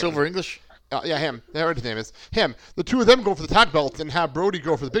Bros. Silver English. Yeah, him. I heard his name is him. The two of them go for the tag belts and have Brody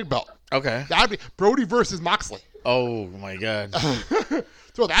go for the big belt. Okay. That'd be Brody versus Moxley. Oh my God!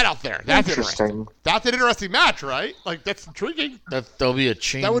 Throw that out there. That's interesting. That's an interesting match, right? That's intriguing. That'll be a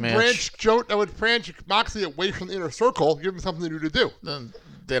chain match. That would branch Moxley away from the Inner Circle, give him something new to do. Then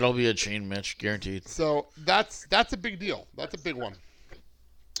that'll be a chain match, guaranteed. So that's a big deal. That's a big one.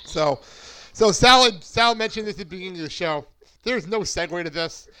 So Sal mentioned this at the beginning of the show. There's no segue to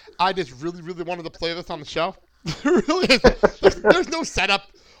this. I just really, really wanted to play this on the show. There really is. There's no setup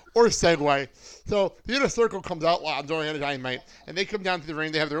or segue. So the Inner Circle comes out loud during Dynamite, and they come down to the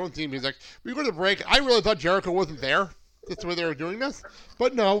ring. They have their own theme music. We go to the break. I really thought Jericho wasn't there. That's the way they were doing this.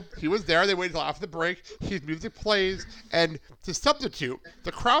 But no, he was there. They waited until after the break. His music plays, and to substitute,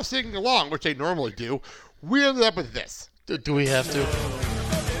 the crowd singing along, which they normally do, we ended up with this. Do we have to?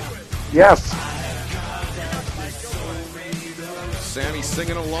 Yes. Sammy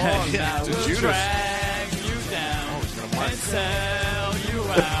singing along to Judas. Drag you down Oh, he's gonna mark. and sell you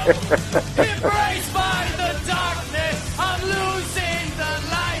out. Embraced by the darkness, I'm losing the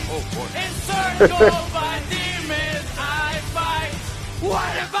light. Oh, boy. Encircled by demons, I fight. What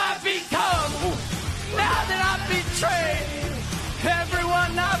have I become? Now that I've betrayed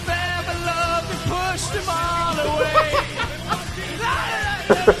everyone I've ever loved and pushed them all away.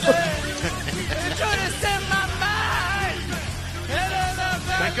 Judas in my mind.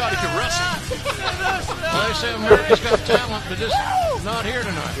 Thank God he can wrestle. Well, they say America's got talent, but just not here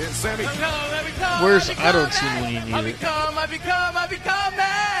tonight. Yeah, Sammy. Where's Auto Tune when you need it? I become me.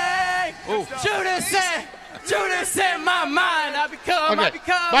 Oh. Judas in my mind. I become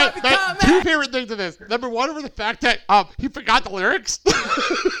My two me. favorite things of this. Number one was the fact that he forgot the lyrics.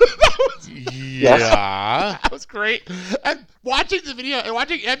 Yeah. That was great. And watching the video and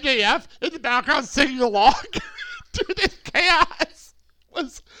watching MJF in the background singing along to this chaos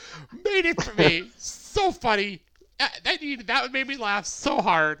made it for me so funny. That made me laugh so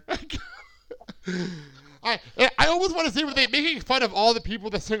hard. I almost want to see were they making fun of all the people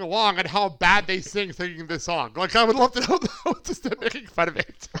that sing along and how bad they sing singing this song. Like, I would love to know just making fun of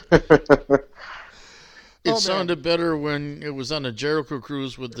it. It sounded better when it was on a Jericho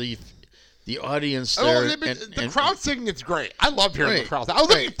cruise with the audience there. The crowd singing is great. I love hearing the crowd. I was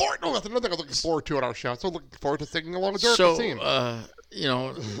looking forward. No, that's another thing I was looking forward to at our show. So looking forward to singing along with Jericho.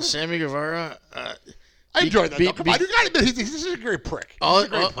 Sammy Guevara. I enjoyed that. Come on, you gotta admit he's a great prick. All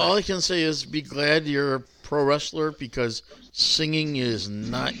I can say is be glad you're a pro wrestler because singing is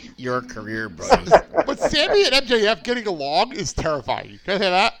not your career, buddy. But Sammy and MJF getting along is terrifying. Can I say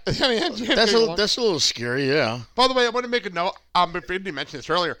that? I mean, that's a little scary, yeah. By the way, I want to make a note. If you didn't mention this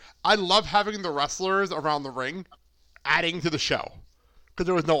earlier, I love having the wrestlers around the ring adding to the show because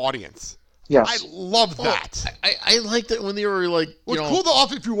there was no audience. Yes. I love that. I liked it when they were like, What's cool though,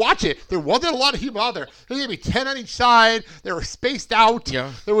 if you watch it, there wasn't a lot of people out there. There was maybe 10 on each side. They were spaced out.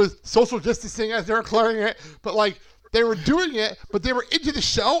 Yeah. There was social distancing as they were clearing it. But like, they were doing it, but they were into the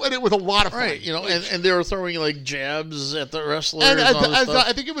show, and it was a lot of fun. Right, and they were throwing like jabs at the wrestlers. And stuff.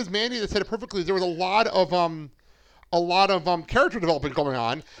 I think it was Mandy that said it perfectly. There was a lot of character development going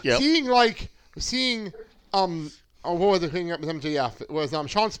on. Yep. Seeing what was it hanging out with MJF? It was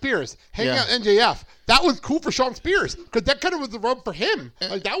Sean Spears hanging out with MJF. That was cool for Sean Spears because that kind of was the rub for him.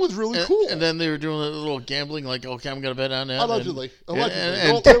 Like that was really cool. And then they were doing a little gambling, like, okay, I'm gonna bet on that. Allegedly.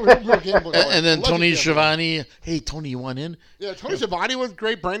 And then Tony Schiavone, hey Tony, you want in? Yeah, Tony Schiavone was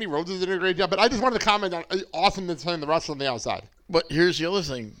great. Brandy Rhodes did a great job. But I just wanted to comment on awesomeness playing the wrestler on the outside. But here's the other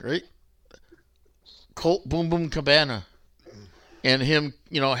thing, right? Colt Boom Boom Cabana, and him,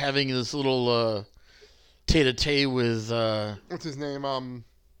 having this little. Tay-to-tay with what's his name?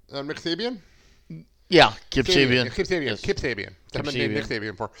 Nick Sabian? Yeah, Kip Sabian. Kip Sabian. Yes. Kip Sabian. I've been named Nick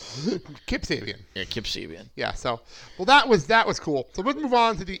Sabian for. Kip Sabian. Yeah, Kip Sabian. Yeah, so that was cool. So let's move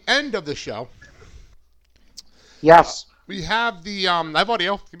on to the end of the show. Yes. We have the I have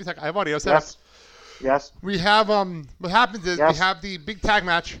audio. Give me a second. I have audio set up. Yes. We have what happens is we have the big tag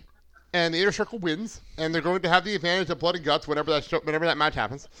match and the Inner Circle wins, and they're going to have the advantage of blood and guts whenever that match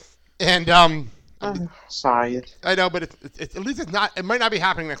happens. And Sigh. I know, but it's at least it's not. It might not be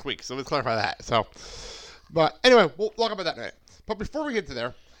happening next week, so let's clarify that. So, but anyway, we'll talk about that tonight. But before we get to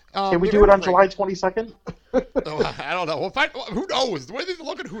there, can we do it on July 22nd? I don't know. We'll find. Who knows? The way things are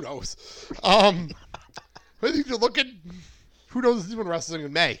looking, who knows? The way things are looking, who knows? Even wrestling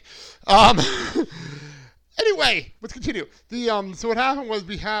in May. Anyway, let's continue. So what happened was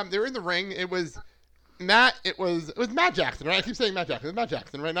they're in the ring. It was Matt. It was Matt Jackson, right? I keep saying Matt Jackson. It's Matt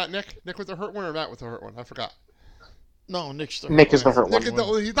Jackson, right? Not Nick. Nick was the hurt one, or Matt was the hurt one? I forgot. No, Nick is the hurt one.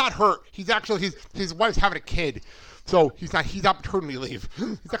 He's not hurt. He's actually his wife's having a kid, so he's on paternity leave.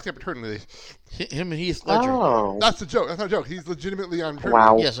 He's actually on paternity leave. Him and Heath Ledger. Oh. That's the joke. That's not a joke. He's legitimately on paternity.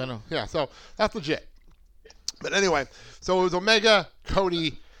 Wow. Yes, I know. Yeah, so that's legit. But anyway, so it was Omega,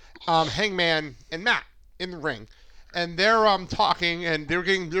 Cody, Hangman, and Matt in the ring. And they're talking, and they're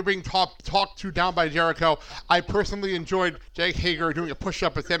being talked to down by Jericho. I personally enjoyed Jake Hager doing a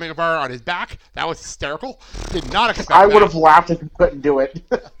push-up with Sammy Guevara on his back. That was hysterical. Did not expect that. I would have laughed if you couldn't do it.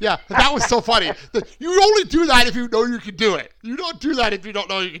 Yeah, that was so funny. You only do that if you know you can do it. You don't do that if you don't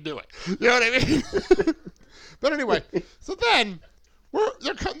know you can do it. You know what I mean? But anyway, so then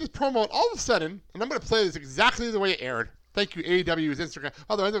they're cutting this promo, and all of a sudden, and I'm going to play this exactly the way it aired. Thank you, AEW's Instagram.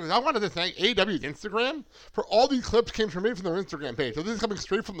 Although I wanted to thank AEW's Instagram for all these clips came from me from their Instagram page. So this is coming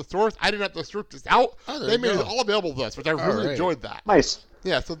straight from the source. I didn't have to search this out. They made it all available to us, which I really enjoyed that. Nice.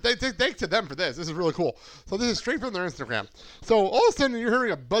 Yeah, so thanks to them for this. This is really cool. So this is straight from their Instagram. So all of a sudden you're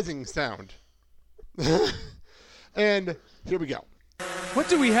hearing a buzzing sound. And here we go. What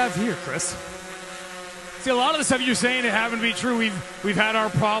do we have here, Chris? See, a lot of the stuff you're saying, it happened to be true. We've had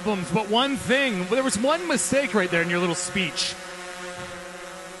our problems, but there was one mistake right there in your little speech.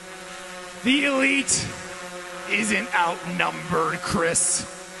 The elite isn't outnumbered, Chris.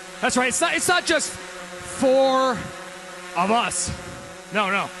 That's right. It's not just 4 of us.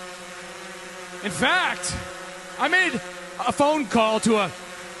 No. In fact, I made a phone call to a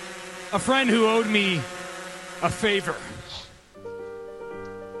friend who owed me a favor.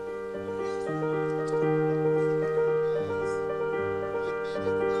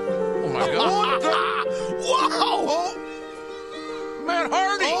 Wow! Matt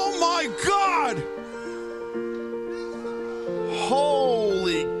Hardy! Oh my God!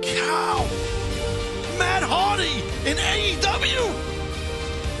 Holy cow! Matt Hardy in AEW!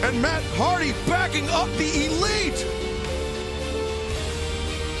 And Matt Hardy backing up the Elite!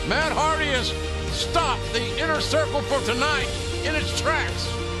 Matt Hardy has stopped the Inner Circle for tonight in its tracks.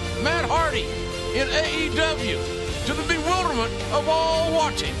 Matt Hardy in AEW to the bewilderment of all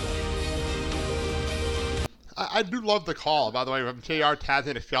watching. I do love the call, by the way, from JR, Taz,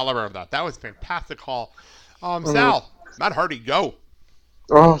 and Excalibur of that. That was a fantastic call. Sal, Matt Hardy, go.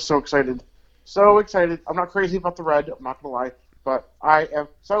 Oh, so excited. So excited. I'm not crazy about the red, I'm not going to lie. But I am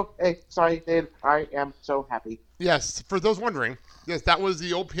so excited. I am so happy. Yes, for those wondering, yes, that was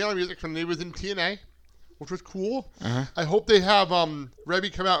the old piano music from when he was in TNA, which was cool. Uh-huh. I hope they have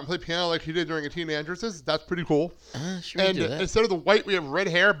Rebby come out and play piano like he did during a TNA Entrances. That's pretty cool. Sure, and do that. Instead of the white, we have red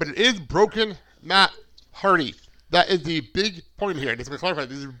hair, but it is broken Matt Hardy. That is the big point here. Just to clarify,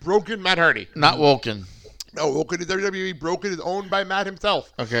 this is broken Matt Hardy. Not Woken. No, Woken is WWE. Broken is owned by Matt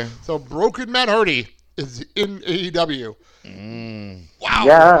himself. Okay. So broken Matt Hardy is in AEW. Wow.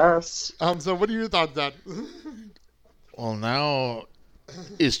 Yes. So what are your thoughts on that? Well, now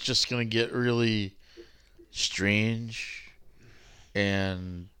it's just going to get really strange.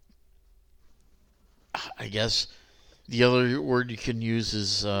 And I guess the other word you can use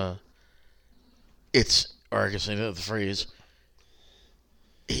is or I guess I know the phrase,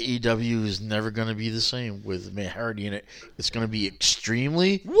 AEW is never going to be the same with Matt Hardy in it. It's going to be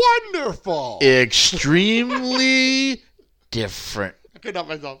extremely wonderful, extremely different. I could not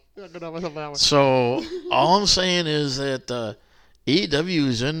myself. On that one. So all I'm saying is that AEW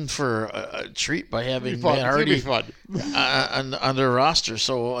is in for a treat by having Matt Hardy on their roster.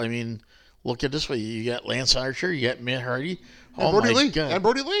 So I mean, look at it this way: you got Lance Archer, you got Matt Hardy. And Brody Lee.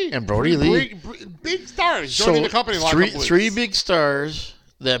 And Brody Lee. Big stars joining the company. Three big stars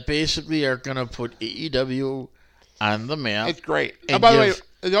that basically are going to put AEW on the map. It's great. And by the way,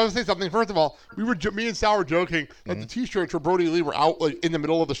 I want to say something. First of all, me and Sal were joking that the T-shirts for Brody Lee were out like in the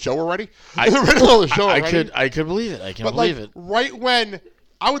middle of the show already. I could believe it. I can believe it. Right when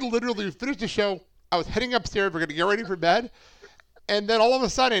I would literally finish the show, I was heading upstairs. We're going to get ready for bed, and then all of a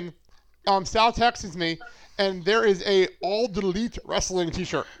sudden, Sal texts me. And there is a All Delete Wrestling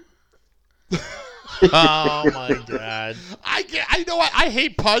T-shirt. Oh my God! I know I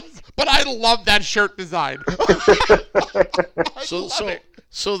hate puns, but I love that shirt design.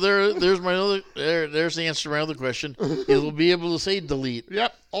 So there's my other there's the answer to my other question. It'll be able to say delete.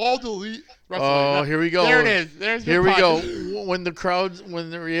 Yep, All Delete Wrestling. Oh, here we go. There it is. There's here we go. When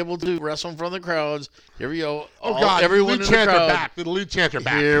they're able to wrestle in front of the crowds. Here we go. Oh God! Everyone in the crowd. The lead chants are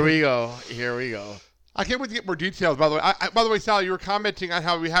back. Here we go. I can't wait to get more details, by the way. By the way, Sal, you were commenting on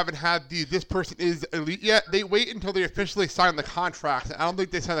how we haven't had this person is elite yet. They wait until they officially sign the contract. I don't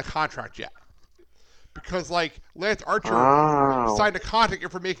think they signed the contract yet. Because, like, Lance Archer signed a contract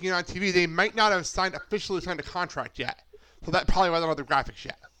for making it on TV. They might not have officially signed a contract yet. So that probably wasn't on the graphics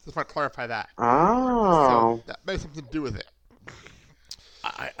yet. Just want to clarify that. So that may have something to do with it.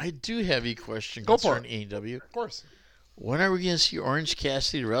 I do have a question concerning AEW. Of course. When are we going to see Orange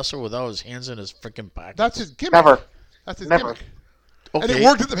Cassidy wrestle without his hands in his freaking pockets? That's his gimmick. Never. That's his Never. gimmick. Okay. And it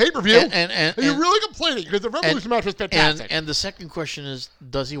worked at the pay-per-view. And you're really complaining because the Revolution match was fantastic. And the second question is,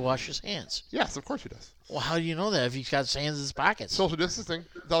 does he wash his hands? Yes, of course he does. Well, how do you know that if he's got his hands in his pockets? Social distancing.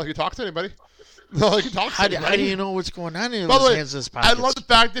 It's not like he talks to anybody. How do you know what's going on in his hands in his pockets? I love the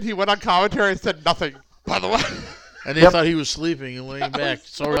fact that he went on commentary and said nothing, by the way. And they thought he was sleeping and laying back.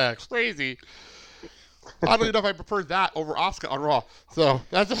 So relaxed. Crazy. I don't even know if I prefer that over Asuka on Raw. So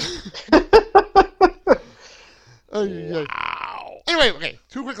that's wow. Anyway, okay.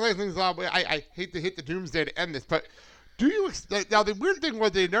 Two quick things. I hate to hit the doomsday to end this, but Now, the weird thing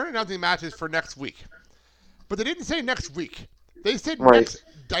was they're announcing matches for next week. But they didn't say next week. They said next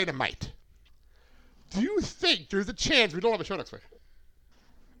Dynamite. Do you think there's a chance we don't have a show next week?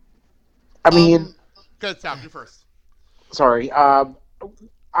 I mean... Go ahead, Sam, you first. Sorry. I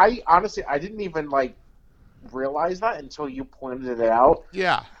honestly, I didn't even, realize that until you pointed it out.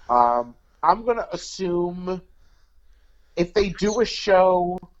 Yeah. I'm going to assume if they do a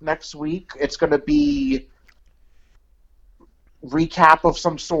show next week, it's going to be recap of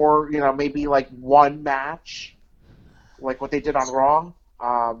some sort, maybe one match, like what they did on Raw.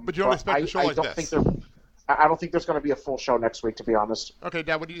 But you don't expect a show like this? I don't think there's going to be a full show next week, to be honest. Okay,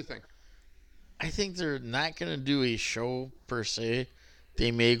 Dad, what do you think? I think they're not going to do a show per se.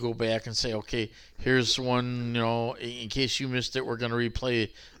 They may go back and say, okay, here's one, in case you missed it, we're going to replay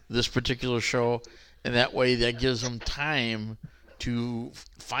this particular show. And that way that gives them time to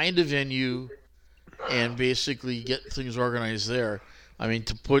find a venue and basically get things organized there. I mean,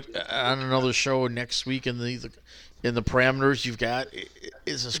 to put on another show next week in the parameters you've got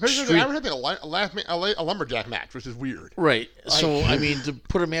is extreme. I would have a lumberjack match, which is weird. Right. So, I mean, to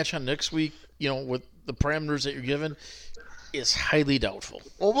put a match on next week, with the parameters that you're given, is highly doubtful.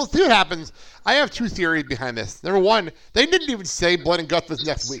 Well, we'll see what happens. I have two theories behind this. Number one, they didn't even say Blood and Guts was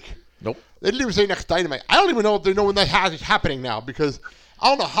next week. Nope. They didn't even say next Dynamite. I don't even know if they know when that is happening now, because I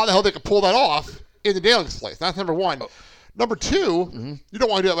don't know how the hell they could pull that off in the Daly's place. That's number one. Number two, you don't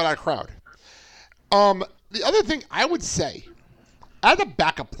want to do that without a crowd. The other thing I would say, as a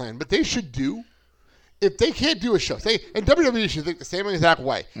backup plan, what they should do, if they can't do a show, and WWE should think the same exact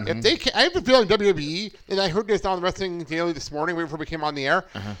way. If they can, I have a feeling WWE, and I heard this on the Wrestling Daily this morning, right before we came on the air,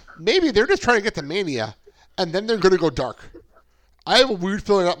 maybe they're just trying to get to Mania, and then they're going to go dark. I have a weird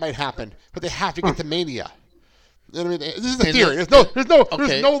feeling that might happen, but they have to get to Mania. You know what I mean? This is a theory. There's no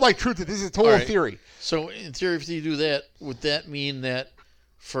truth to this. This is a total theory. So, in theory, if you do that, would that mean that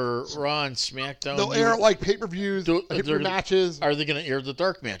for Raw and SmackDown, they'll air pay-per-views, matches? Are they going to air the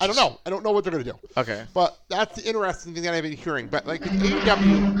dark matches? I don't know. I don't know what they're going to do. Okay. But that's the interesting thing that I've been hearing. But like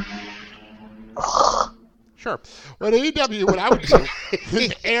AEW, sure. What AEW, what I would do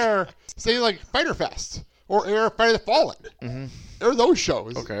is air, say Fyter Fest or air Fight of the Fallen. Air those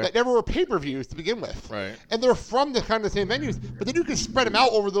shows that never were pay-per-views to begin with. Right. And they're from the kind of same venues, but then you can spread them out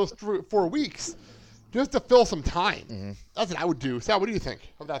over those 4 weeks just to fill some time. That's what I would do. Sal, what do you think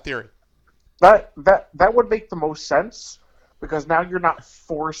of that theory? That would make the most sense, because now you're not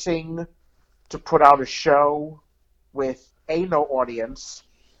forcing to put out a show with A, no audience,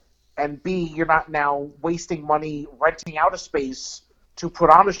 and B, you're not now wasting money renting out a space to put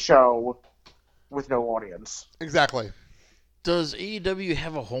on a show with no audience. Exactly. Does AEW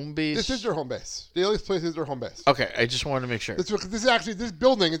have a home base? This is their home base. Daly's place is their home base. Okay, I just wanted to make sure. This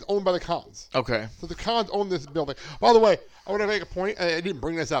building is owned by the Khans. Okay. So the Khans own this building. By the way, I want to make a point. I didn't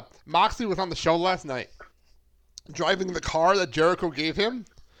bring this up. Moxley was on the show last night, driving the car that Jericho gave him.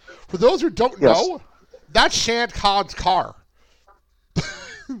 For those who don't know, that's Shad Khan's car.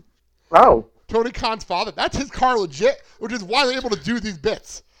 Oh. Tony Khan's father. That's his car legit, which is why they're able to do these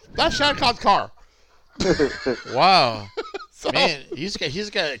bits. That's Shad Khan's car. Wow. Man, he's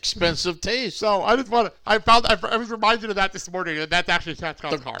got expensive taste. So I was reminded of that this morning, and that's actually Shad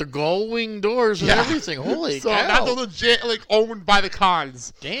Khan's car. The gull wing doors and everything. Holy cow. That's legit owned by the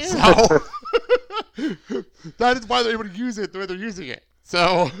Khans. Damn. So that is why they're able to use it the way they're using it.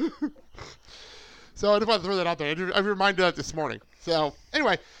 So I just want to throw that out there. I was reminded of that this morning. So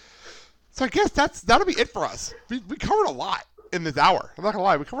anyway, I guess that'll be it for us. We covered a lot in this hour. I'm not gonna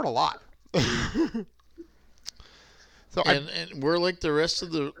lie, we covered a lot. And we're like the rest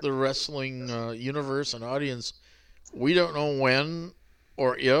of the wrestling universe and audience. We don't know when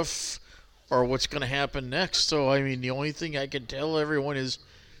or if or what's going to happen next. So, I mean, the only thing I can tell everyone is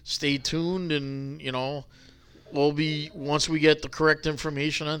stay tuned, and, we'll be, once we get the correct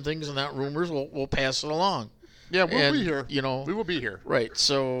information on things and not rumors, we'll pass it along. Yeah, we'll be here. We will be here. Right.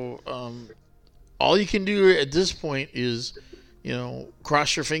 So, all you can do at this point is,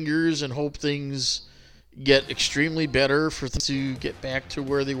 cross your fingers and hope things get extremely better for things to get back to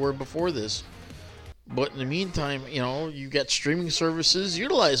where they were before this. But in the meantime, you've got streaming services.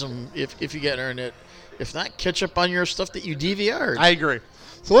 Utilize them if you get internet. If not, catch up on your stuff that you DVR'd. I agree.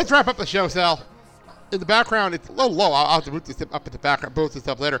 So let's wrap up the show, Sal. In the background, it's a little low. I'll have to boot this up in the background, both this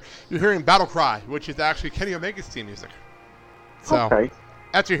up later. You're hearing Battle Cry, which is actually Kenny Omega's theme music. So, okay.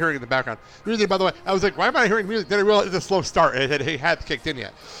 That's what you're hearing in the background. Music, by the way, I was like, why am I hearing music? Then I realized it's a slow start. It hadn't kicked in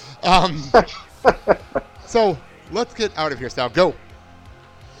yet. So let's get out of here, Sal. Go.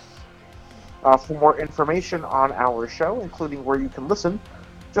 For more information on our show, including where you can listen,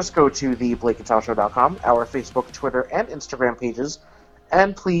 just go to theblakeandsalshow.com, our Facebook, Twitter, and Instagram pages,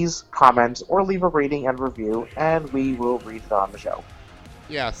 and please comment or leave a rating and review, and we will read it on the show.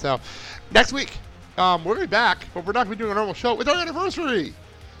 Yeah, so next week, we're going to be back, but we're not going to be doing a normal show. It's our anniversary.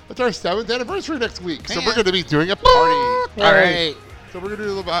 It's our 7th anniversary next week. So we're going to be doing a party. All right. So we're going to do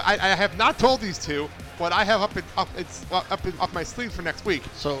a little bit. I have not told these two what I have up my sleeve for next week.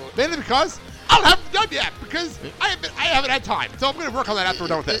 So mainly because I don't have it done yet, because I haven't had time. So I'm going to work on that after we're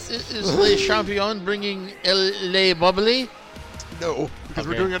done with this. Is Le Champion bringing Le Bubbly? No, because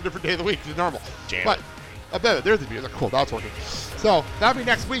we're doing it on a different day of the week than normal. Damn But there's the beer. They're cool. That's working. So that'll be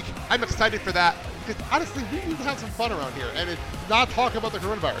next week. I'm excited for that, because honestly, we need to have some fun around here and not talk about the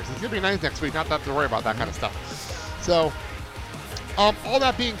coronavirus. It's going to be nice next week, not to have to worry about that kind of stuff. So, all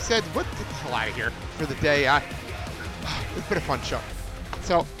that being said, let's get the hell out of here for the day. It's been a fun show.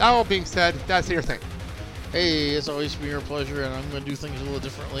 So, that all being said, that's your thing. Hey, it's always been your pleasure, and I'm going to do things a little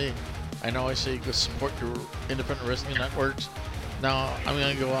differently. I know I say go support your independent wrestling networks. Now, I'm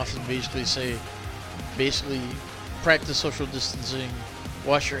going to go off and basically practice social distancing,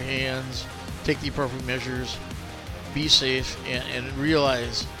 wash your hands, take the appropriate measures, be safe, and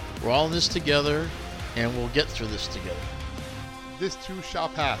realize we're all in this together, and we'll get through this together. This too shall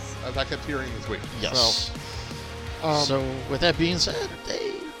pass, as I kept hearing this week. Yes. So with that being said,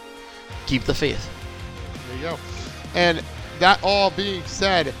 hey, keep the faith. There you go. And that all being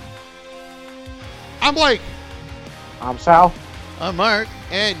said, I'm Blake. I'm Sal. I'm Mark.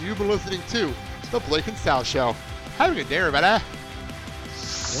 And you've been listening to The Blake and Sal Show. Have a good day, everybody.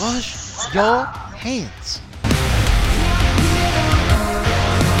 Wash your hands.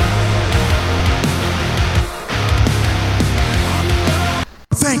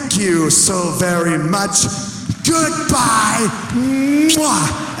 Thank you so very much. Goodbye.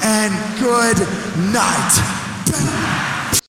 Mwah, and good night.